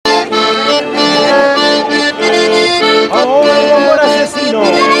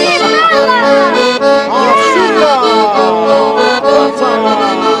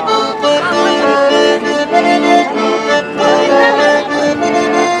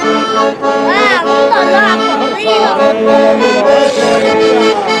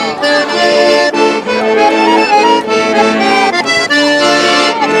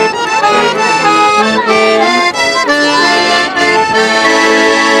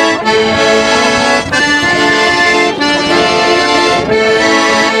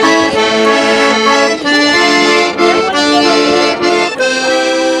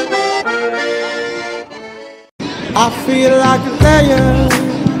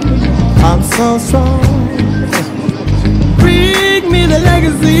so strong. Bring me the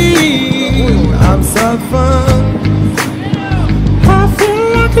legacy of suffering. I feel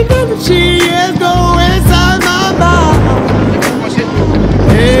like an energy is going inside my mind.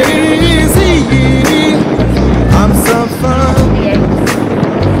 Hey, see, I'm suffering.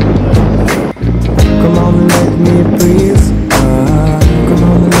 Come on and let me breathe. Come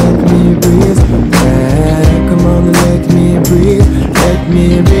on and let me breathe. Yeah, come on and let me breathe. Let me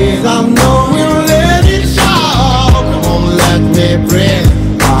breathe. I know we'll let it show. Come on and let me breathe.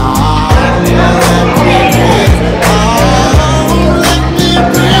 Let me breathe. Let me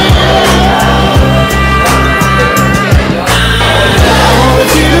breathe. I wanna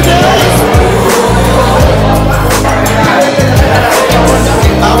see the dance.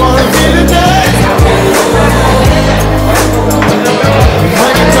 I wanna feel the dance.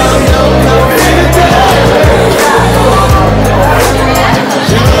 Like a drum, no, feel the dance.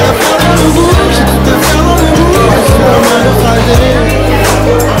 J'ai la foi dans le rouge, j'ai tout à faire dans le rouge. Comme un naufragé.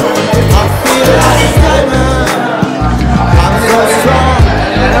 I feel like a diamond. I'm so strong.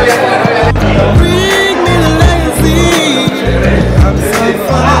 Bring me the legacy. I'm so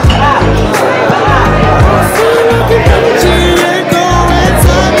far. I feel like an energy and go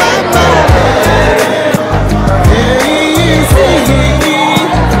inside my mind. Hey, see,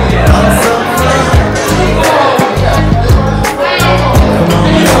 I'm so far. Come on,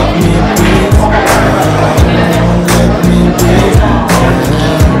 let me breathe. Let me breathe. Come on, let me breathe.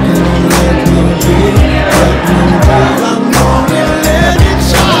 Let me breathe. I'm gonna let it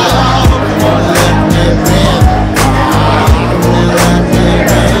show. Come on, let me breathe. Come on, let me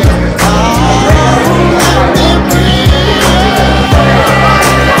breathe. Let me breathe.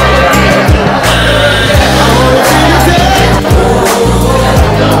 I wanna feel the dance.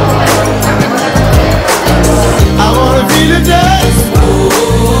 I wanna feel the dance.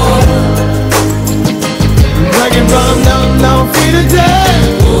 Like it from now, feel the dance.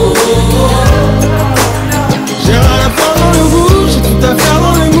 J'ai rien à faire dans le rouge, j'ai tout à faire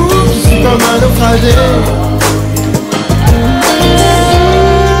dans les moves. Je suis comme un naufragé.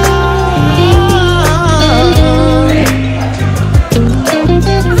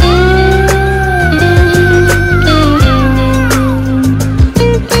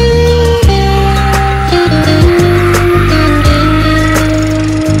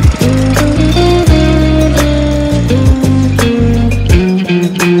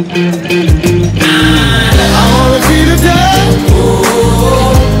 I wanna feel the dance.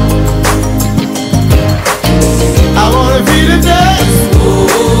 I wanna feel the dance.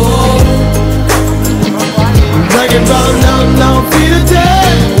 Like it from now, feel the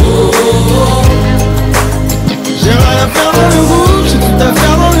dance. J'ai rien à faire dans le rouge, j'ai tout à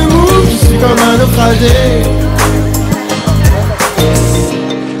faire dans les moves. Je suis comme un naufragé.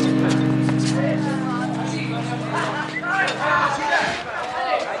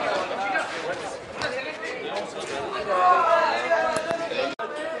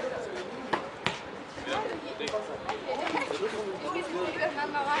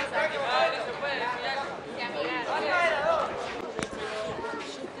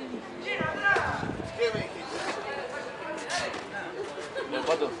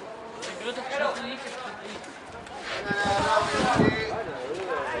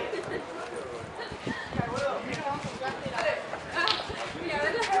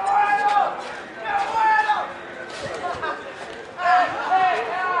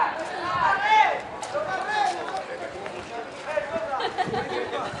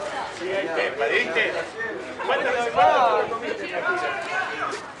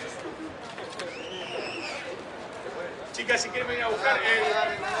 Chicas, si quieren venir a buscar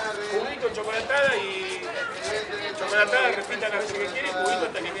juguito, chocolatada y chocolatada, repitan las veces que quieren, juguito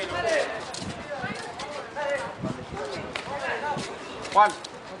hasta que queden. Juan.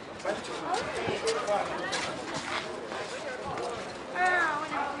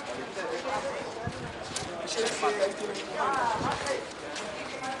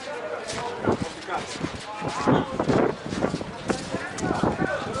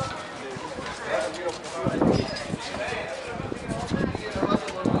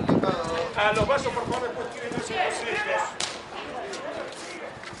 A los vasos, por favor, después tienen esos cositos.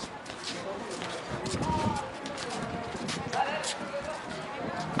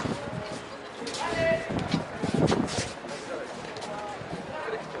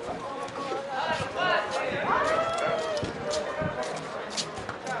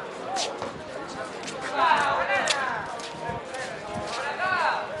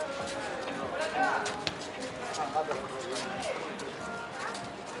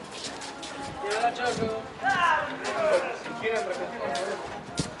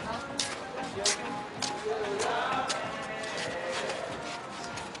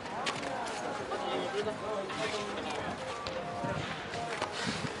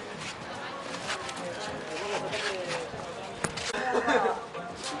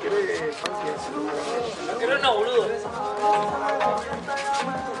 Pero no, boludo.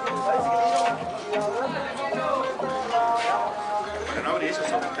 Pero no abrí eso,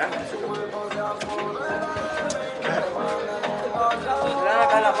 son ventanas. Te dan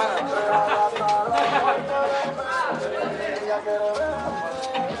acá la mano.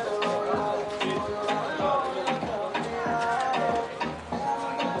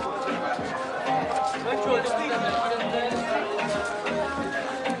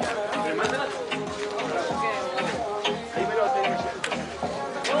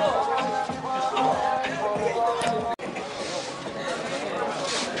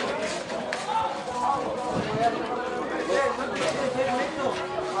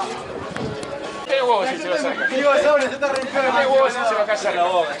 ¿Qué huevo si se va a sacar? Digo, sobre, se te rompió ¿Qué huevo si se va a callar la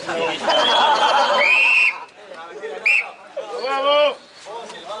boca? ¡Vamos!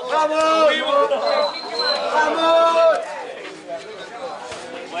 ¡Vamos! ¡Vamos!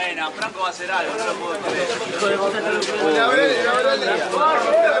 Bueno, Franco va a hacer algo, no lo puedo creer.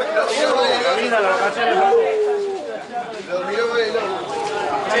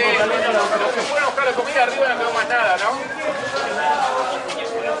 Sí, los que fueron a buscar la comida arriba no quedó más nada, ¿no?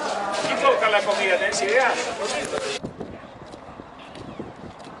 ¿Quién fue a buscar la comida? ¿Tenés idea?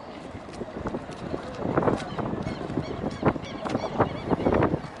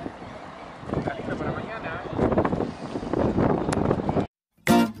 Está lindo para mañana,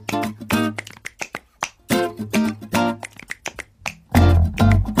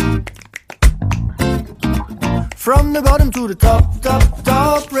 From the bottom to the top, top,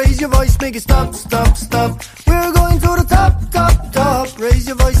 top. Raise your voice, make it stop, stop, stop. We're going to the top, top, top. Raise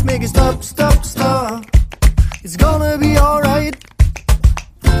your voice, make it stop, stop, stop. It's gonna be alright.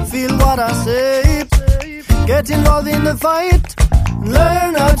 Feel what I say. Get involved in the fight.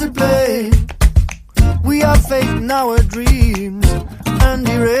 Learn how to play. We have faith in our dreams and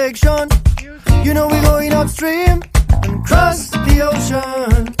direction. You know we're going upstream and cross the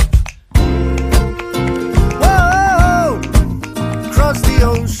ocean. Across the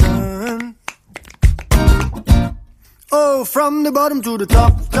ocean. Oh, from the bottom to the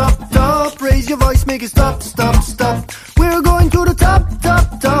top, top, top. Raise your voice, make it stop, stop, stop. We're going to the top,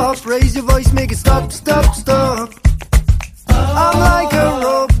 top, top. Raise your voice, make it stop, stop, stop. I'm like a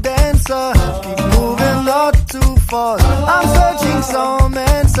rope dancer, keep moving not too fast. I'm searching some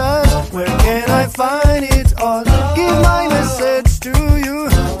answers, where can I find it all? Give my message to you,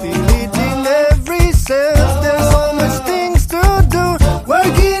 feel it in every cell. There's so much things to do,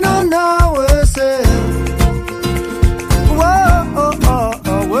 working on ourselves. Whoa, oh, oh,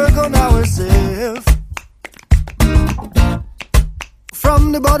 oh, work on ourselves.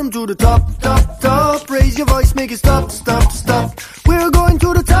 From the bottom to the top, top, top. Raise your voice, make it stop, stop, stop. We're going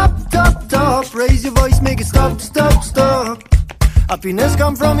to the top, top, top. Raise your voice, make it stop, stop, stop. Happiness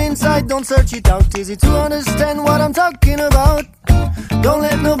come from inside, don't search it out. Easy to understand what I'm talking about. Don't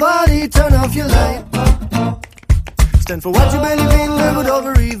let nobody turn off your light. Stand for what you believe in, live good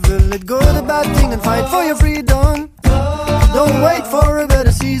over evil. Let go of the bad thing and fight for your freedom. Don't wait for a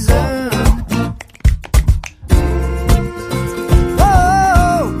better season.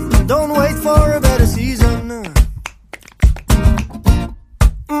 Don't wait for a better season.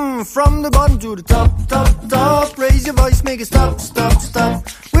 From the bottom to the top, top, top. Raise your voice, make it stop, stop, stop.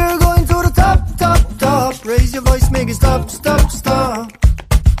 We're going to the top, top, top. Raise your voice, make it stop, stop, stop.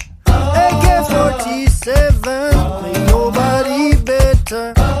 AK-47, ain't nobody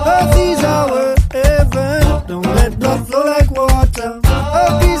better. Earth is our heaven. Don't let blood flow like water.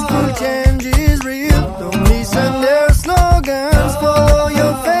 A peaceful change is real. Don't listen their slogans. Follow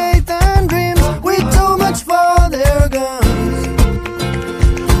your faith and dreams. We too much for their guns.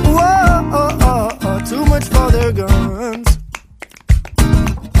 Whoa, oh, oh, oh, too much for their guns.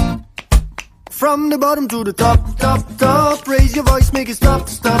 From the bottom to the top, top, top. Raise your voice, make it stop,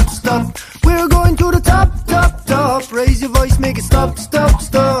 stop, stop. We're going to the top,